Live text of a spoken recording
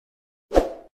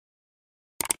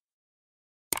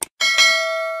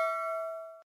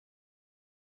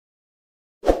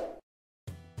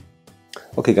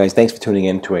Okay guys, thanks for tuning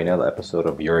in to another episode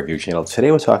of Your Review Channel.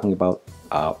 Today we're talking about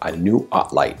a new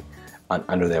OttLite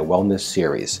under their wellness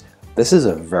series. This is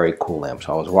a very cool lamp.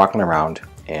 So I was walking around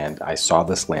and I saw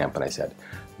this lamp and I said,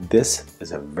 this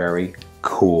is a very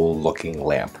cool looking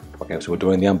lamp. Okay, so we're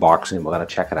doing the unboxing, we're gonna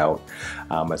check it out.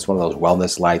 It's one of those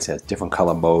wellness lights, it has different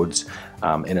color modes,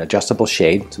 in adjustable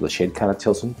shade. So the shade kind of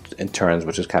tilts and turns,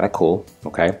 which is kind of cool,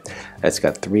 okay? It's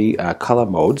got three color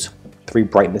modes, 3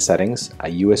 brightness settings,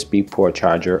 a USB port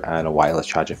charger, and a wireless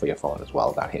charger for your phone as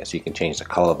well down here. So you can change the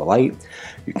color of the light,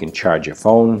 you can charge your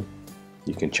phone,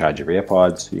 you can charge your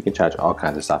AirPods, you can charge all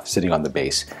kinds of stuff sitting on the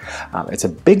base. It's a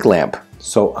big lamp,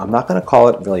 so I'm not gonna call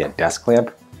it really a desk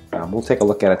lamp. We'll take a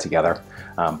look at it together,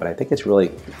 but I think it's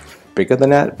really bigger than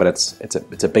that, but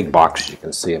it's a big box, as you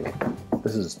can see. I mean,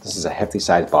 this is a hefty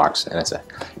size box, and it's a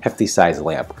hefty size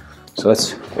lamp. So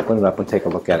let's open it up and take a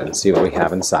look at it and see what we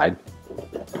have inside.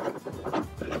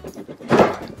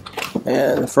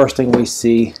 And the first thing we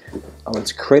see, oh,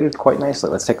 it's crated quite nicely.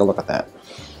 Let's take a look at that.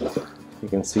 You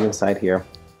can see inside here,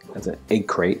 it's an egg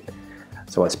crate.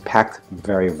 So it's packed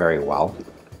very, very well.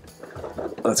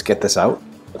 Let's get this out.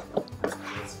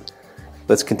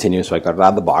 Let's continue. So I got it out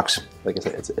of the box. Like I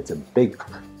said, it's a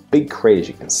big crate, as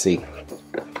you can see.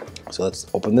 So let's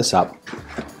open this up.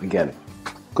 Again,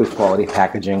 good quality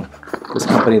packaging. This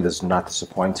company does not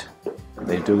disappoint.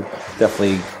 They do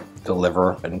definitely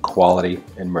deliver in quality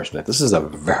and merchandise. This is a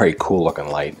very cool looking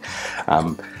light.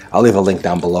 I'll leave a link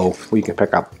down below where you can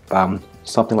pick up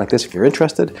something like this if you're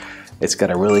interested. It's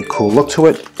got a really cool look to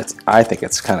it. I think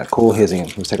it's kind of cool.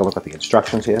 Let's take a look at the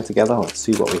instructions here together. Let's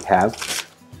see what we have.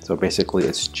 So basically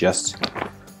it's just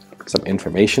some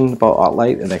information about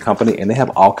OttLite and their company, and they have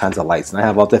all kinds of lights. And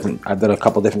I've done a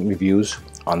couple different reviews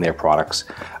on their products.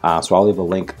 So I'll leave a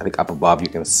link, I think up above you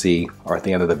can see, or at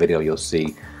the end of the video you'll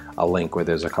see a link where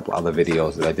there's a couple other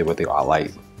videos that I did with the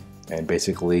OttLite, and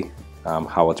basically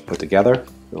how it's put together.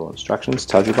 Little instructions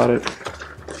tells you about it,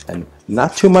 and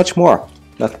not too much more.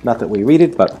 Not that we read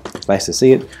it, but it's nice to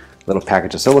see it. Little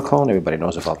package of silicone, everybody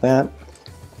knows about that.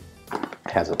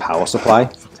 It has a power supply.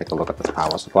 Take a look at this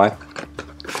power supply.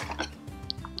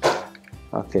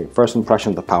 Okay, first impression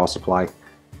of the power supply.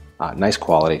 Nice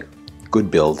quality, good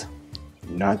build,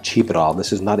 not cheap at all.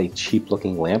 This is not a cheap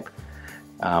looking lamp.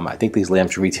 I think these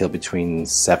lamps retail between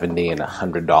 $70 and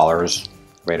 $100,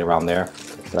 right around there.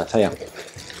 But I tell you,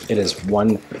 it is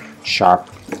one sharp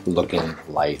looking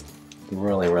light.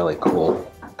 Really, really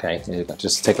cool. Okay,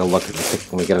 just take a look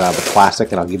when we get it out of the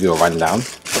plastic, and I'll give you a rundown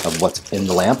of what's in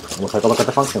the lamp. And we'll take a look at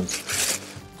the functions.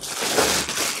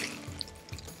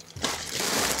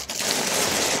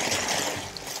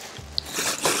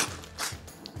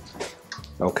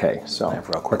 Okay, so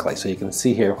real quickly, so you can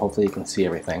see here, hopefully you can see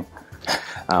everything.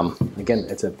 Again,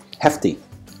 it's a hefty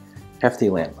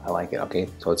lamp. I like it, okay?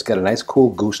 So it's got a nice cool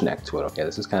gooseneck to it, okay?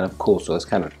 This is kind of cool, so this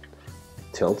kind of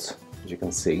tilts, as you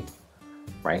can see,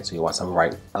 right? So you want a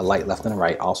light left and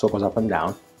right, also goes up and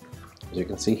down, as you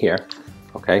can see here,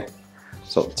 okay?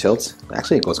 So it tilts,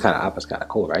 actually it goes kind of up, it's kind of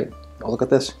cool, right? Oh, look at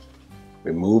this,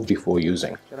 remove before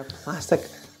using. Got a plastic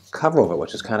cover over it,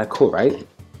 which is kind of cool, right?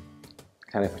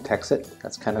 Kind of protects it,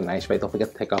 that's kind of nice, right? Don't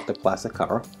forget to take off the plastic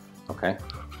cover, okay?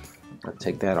 I'll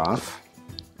take that off.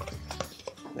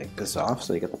 Take this off,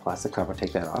 so you get the plastic cover,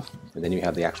 take that off, and then you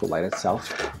have the actual light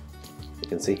itself. You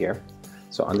can see here.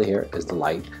 So under here is the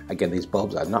light. Again, these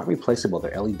bulbs are not replaceable.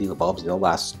 They're LED bulbs. They'll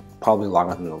last probably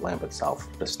longer than the lamp itself,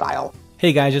 the style.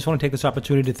 Hey guys, just want to take this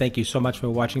opportunity to thank you so much for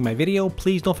watching my video.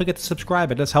 Please don't forget to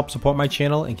subscribe. It does help support my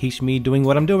channel and keeps me doing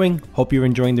what I'm doing. Hope you're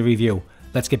enjoying the review.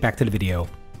 Let's get back to the video.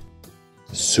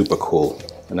 Super cool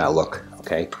in that look,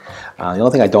 okay? The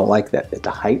only thing I don't like that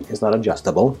the height is not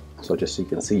adjustable. So just so you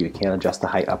can see, you can't adjust the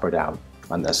height up or down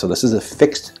on this. So this is a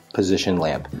fixed position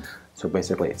lamp. So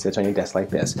basically it sits on your desk like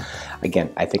this.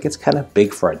 Again, I think it's kind of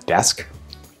big for a desk,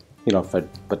 you know,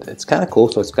 but it's kind of cool.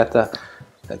 So it's got the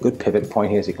good pivot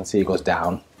point here, as you can see. It goes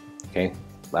down, okay,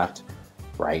 left,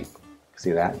 right.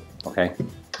 See that? Okay.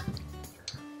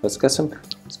 So it's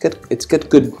got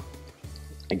good.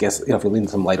 I guess, you know, if you leave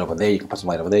some light over there, you can put some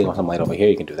light over there. You want some light over here,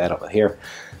 you can do that over here.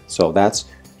 So that's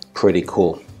pretty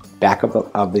cool. Back of the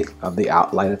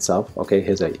OttLite itself. Okay,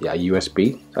 here's a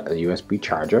USB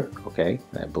charger. Okay,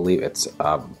 I believe it's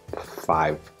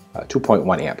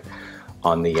 2.1 amp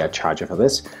on the charger for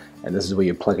this. And this is where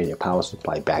you plug in your power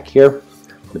supply back here.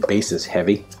 The base is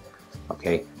heavy.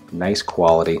 Okay, nice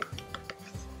quality.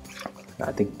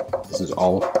 I think this is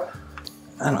all.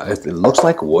 I don't know. It looks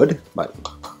like wood, but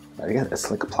I guess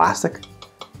it's like plastic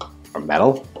or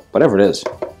metal, whatever it is.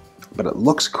 But it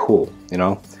looks cool, you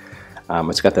know.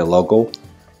 It's got the logo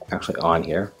actually on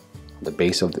here. the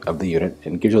base of the unit,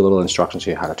 and gives you a little instructions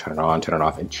here how to turn it on, turn it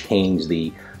off, and change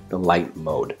the light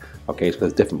mode. Okay, so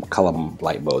there's different color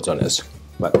light modes on this,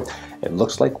 but it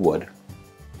looks like wood.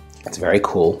 It's very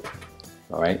cool.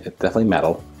 All right, it's definitely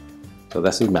metal. So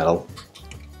this is metal.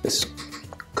 This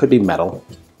could be metal,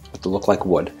 but to look like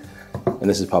wood, and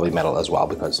this is probably metal as well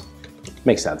because it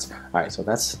makes sense. All right, so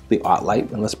that's the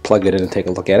OttLite, and let's plug it in and take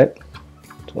a look at it.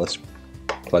 So let's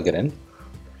plug it in.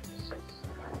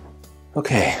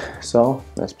 Okay, so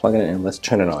let's plug it in and let's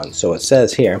turn it on. So it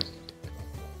says here,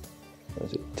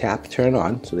 tap, turn it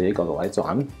on. So there you go, the light's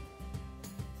on.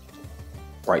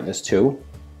 Brightness 2,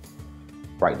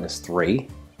 brightness 3,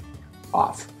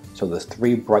 off. So there's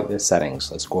 3 brightness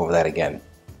settings. Let's go over that again.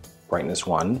 Brightness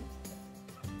 1,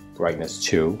 brightness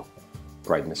 2,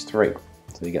 brightness 3.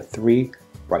 So you get 3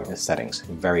 brightness settings.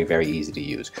 Very, very easy to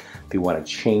use. If you want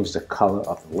to change the color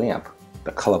of the lamp,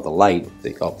 the color of the light,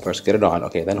 first get it on,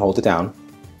 okay, then hold it down.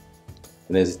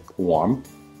 And there's warm.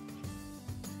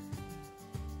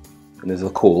 And there's a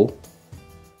cool.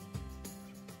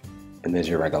 And there's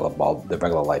your regular bulb, the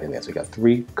regular light in there. So you got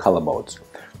 3 color modes.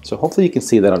 So hopefully you can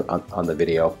see that on the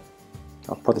video.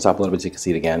 I'll put this up a little bit so you can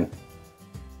see it again.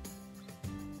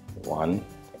 1,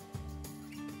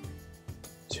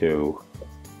 2,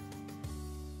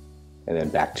 and then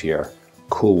back to your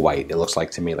cool white. It looks like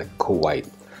to me like cool white.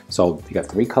 So you got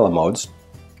 3 color modes.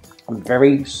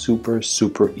 Very super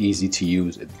easy to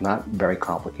use. It's not very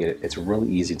complicated. It's really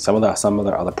easy. Some of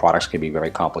the other products can be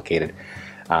very complicated.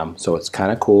 So it's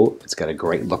kind of cool. It's got a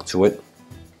great look to it.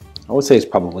 I would say it's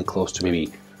probably close to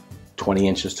maybe 20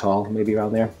 inches tall, maybe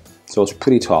around there. So it's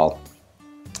pretty tall.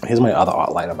 Here's my other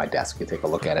OttLite on my desk. You take a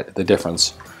look at it. The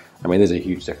difference. I mean, there's a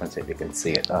huge difference if you can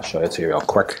see it. I'll show it to you real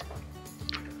quick.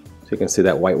 So you can see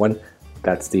that white one.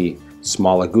 That's the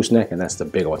smaller gooseneck, and that's the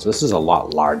bigger one. So this is a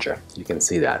lot larger. You can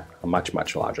see that. A much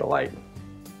larger light.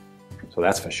 So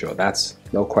that's for sure. That's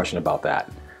no question about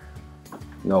that.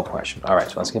 No question. All right,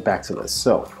 so let's get back to this.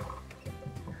 So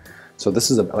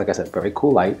this is, like I said, very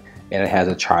cool light, and it has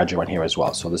a charger on here as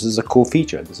well. So this is a cool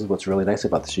feature. This is what's really nice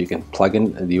about this. You can plug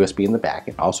in the USB in the back,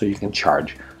 and also you can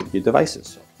charge your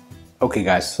devices. Okay,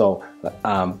 guys. So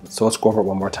let's go over it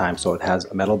one more time. So it has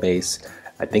a metal base.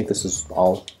 I think this is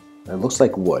all. It looks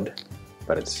like wood,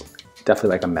 but it's definitely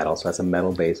like a metal. So that's a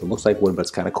metal base. It looks like wood, but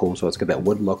it's kind of cool. So it's got that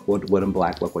wood look, wood and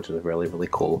black look, which is really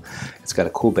cool. It's got a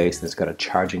cool base, and it's got a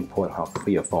charging port for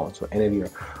your phone. So any of your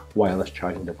wireless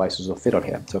charging devices will fit on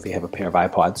here. So if you have a pair of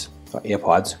iPods or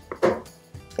AirPods,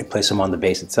 you place them on the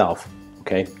base itself,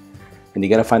 okay? And you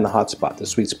got to find the hot spot, the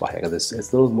sweet spot here. It's a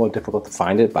little more difficult to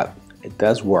find it, but it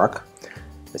does work.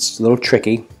 It's a little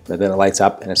tricky, but then it lights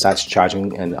up and it starts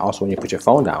charging. And also when you put your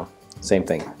phone down, same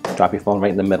thing. Drop your phone right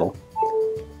in the middle.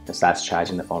 It starts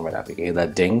charging the phone right up. You get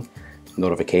that ding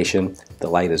notification. The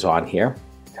light is on here.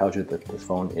 It tells you that the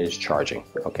phone is charging.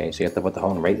 Okay, so you have to put the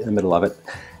phone right in the middle of it.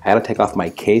 I had to take off my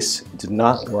case. It did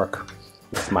not work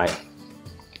with my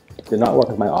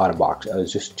OttBox. It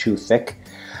was just too thick.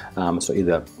 So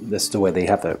either this is the way they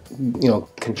have to,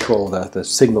 control the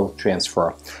signal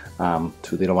transfer. So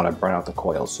they don't want to burn out the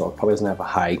coils. So it probably doesn't have a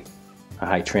high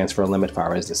transfer limit as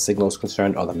far as the signal is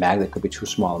concerned, or the magnet could be too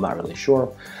small. I'm not really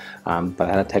sure. But I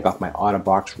had to take off my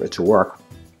OttBox for it to work.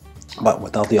 But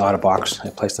without the OttBox, I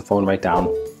place the phone right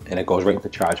down and it goes right into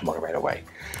charge mode right away.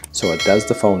 So it does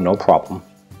the phone no problem.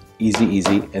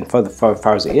 Easy. And for as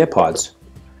far as the AirPods,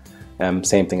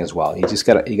 same thing as well. You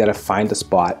gotta find the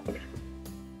spot.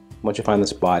 Once you find the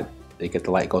spot,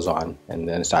 the light goes on and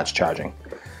then it starts charging.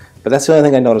 But that's the only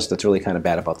thing I noticed that's really kind of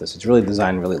bad about this. It's really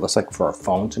designed, it looks like for a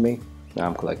phone to me.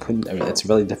 Because it's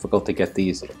really difficult to get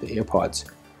the AirPods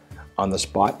on the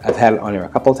spot. I've had it on here a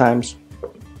couple of times,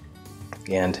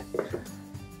 and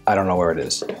I don't know where it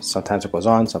is. Sometimes it goes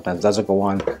on, sometimes it doesn't go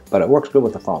on, but it works good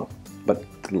with the phone. But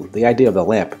the idea of the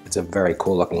lamp, it's a very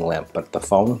cool looking lamp, but the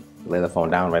phone, lay the phone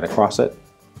down right across it,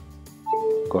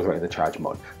 goes right into charge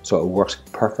mode. So it works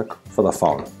perfect for the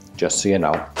phone, just so you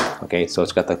know. Okay, so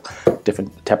it's got the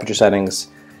different temperature settings.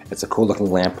 It's a cool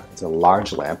looking lamp. It's a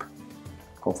large lamp.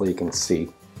 Hopefully you can see.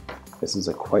 This is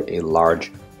quite a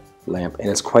large lamp, and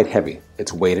it's quite heavy.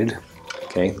 It's weighted.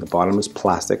 Okay, the bottom is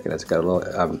plastic, and it's got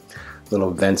a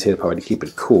little vent here probably to keep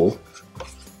it cool.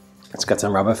 It's got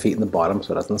some rubber feet in the bottom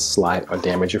so it doesn't slide or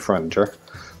damage your furniture.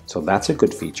 So that's a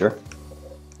good feature.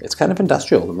 It's kind of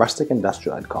industrial, rustic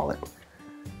industrial, I'd call it.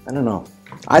 I don't know.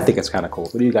 I think it's kind of cool.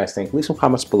 What do you guys think? Leave some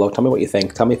comments below. Tell me what you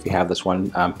think. Tell me if you have this one.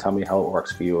 Tell me how it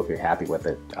works for you, if you're happy with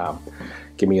it.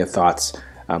 Give me your thoughts.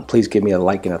 Please give me a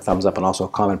like and a thumbs up, and also a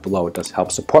comment below. It does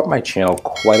help support my channel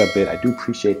quite a bit. I do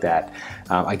appreciate that.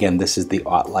 Again, this is the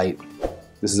OttLite.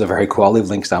 This is a very cool. I'll leave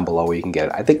links down below where you can get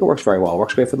it. I think it works very well. It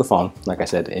works great for the phone, like I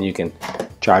said, and you can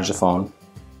charge the phone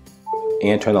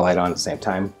and turn the light on at the same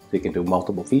time. So you can do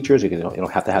multiple features. You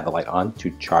don't have to have the light on to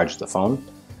charge the phone.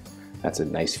 That's a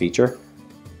nice feature,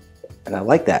 and I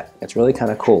like that. It's really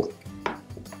kind of cool.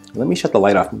 Let me shut the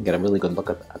light off and get a really good look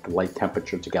at the light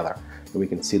temperature together, so we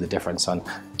can see the difference on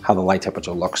how the light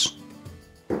temperature looks.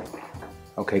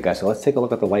 Okay guys, so let's take a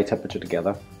look at the light temperature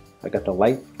together. I got the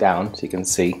light down so you can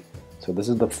see. So this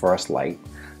is the first light.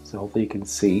 So hopefully you can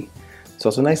see. So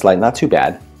it's a nice light, not too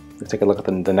bad. Let's take a look at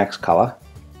the next color.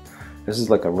 This is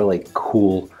like a really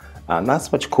cool, not so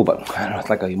much cool, but I don't know, it's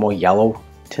like a more yellow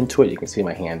tint to it. You can see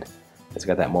my hand. It's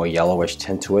got that more yellowish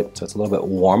tint to it. So it's a little bit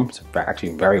warm. It's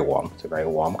actually very warm. It's a very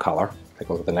warm color. Take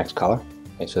a look at the next color.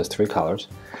 Okay, so there's 3 colors.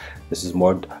 This is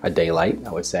more a daylight,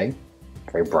 I would say.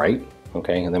 Very bright.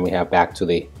 Okay, and then we have back to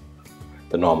the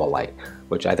normal light,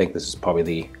 which I think this is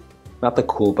probably not the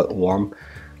cool, but warm.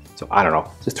 So I don't know.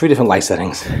 There's 3 different light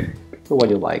settings. The one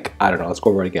you like. I don't know. Let's go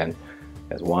over it again.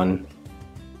 There's 1.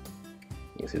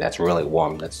 You can see that's really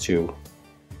warm. That's 2.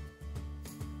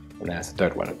 And that's the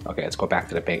 3rd one. Okay, let's go back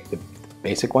to the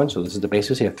basic one. So this is the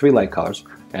basics. You have 3 light colors.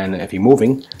 And if you're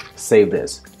moving, save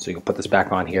this. So you can put this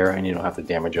back on here and you don't have to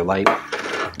damage your light.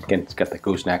 Again, it's got the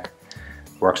gooseneck.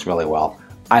 Works really well.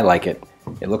 I like it.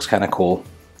 It looks kind of cool.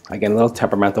 Again, a little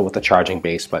temperamental with the charging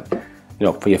base, but you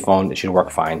know, for your phone, it should work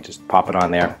fine. Just pop it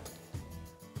on there.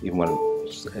 Even when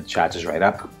it charges right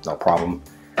up, no problem.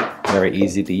 Very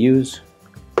easy to use.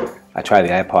 I tried the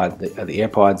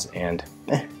AirPods, and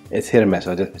it's hit or miss.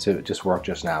 It just worked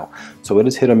just now. So it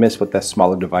is hit or miss with the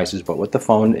smaller devices, but with the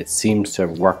phone, it seems to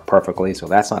work perfectly, so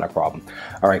that's not a problem.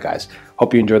 All right, guys.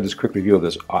 Hope you enjoyed this quick review of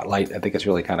this OttLite. I think it's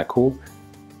really kind of cool.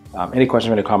 Any questions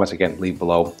or any comments, again, leave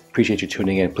below. Appreciate you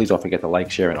tuning in. Please don't forget to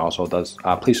like, share, and also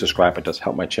please subscribe. It does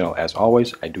help my channel as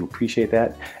always. I do appreciate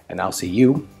that, and I'll see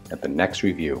you at the next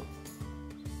review.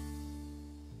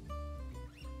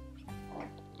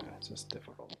 It's just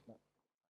difficult.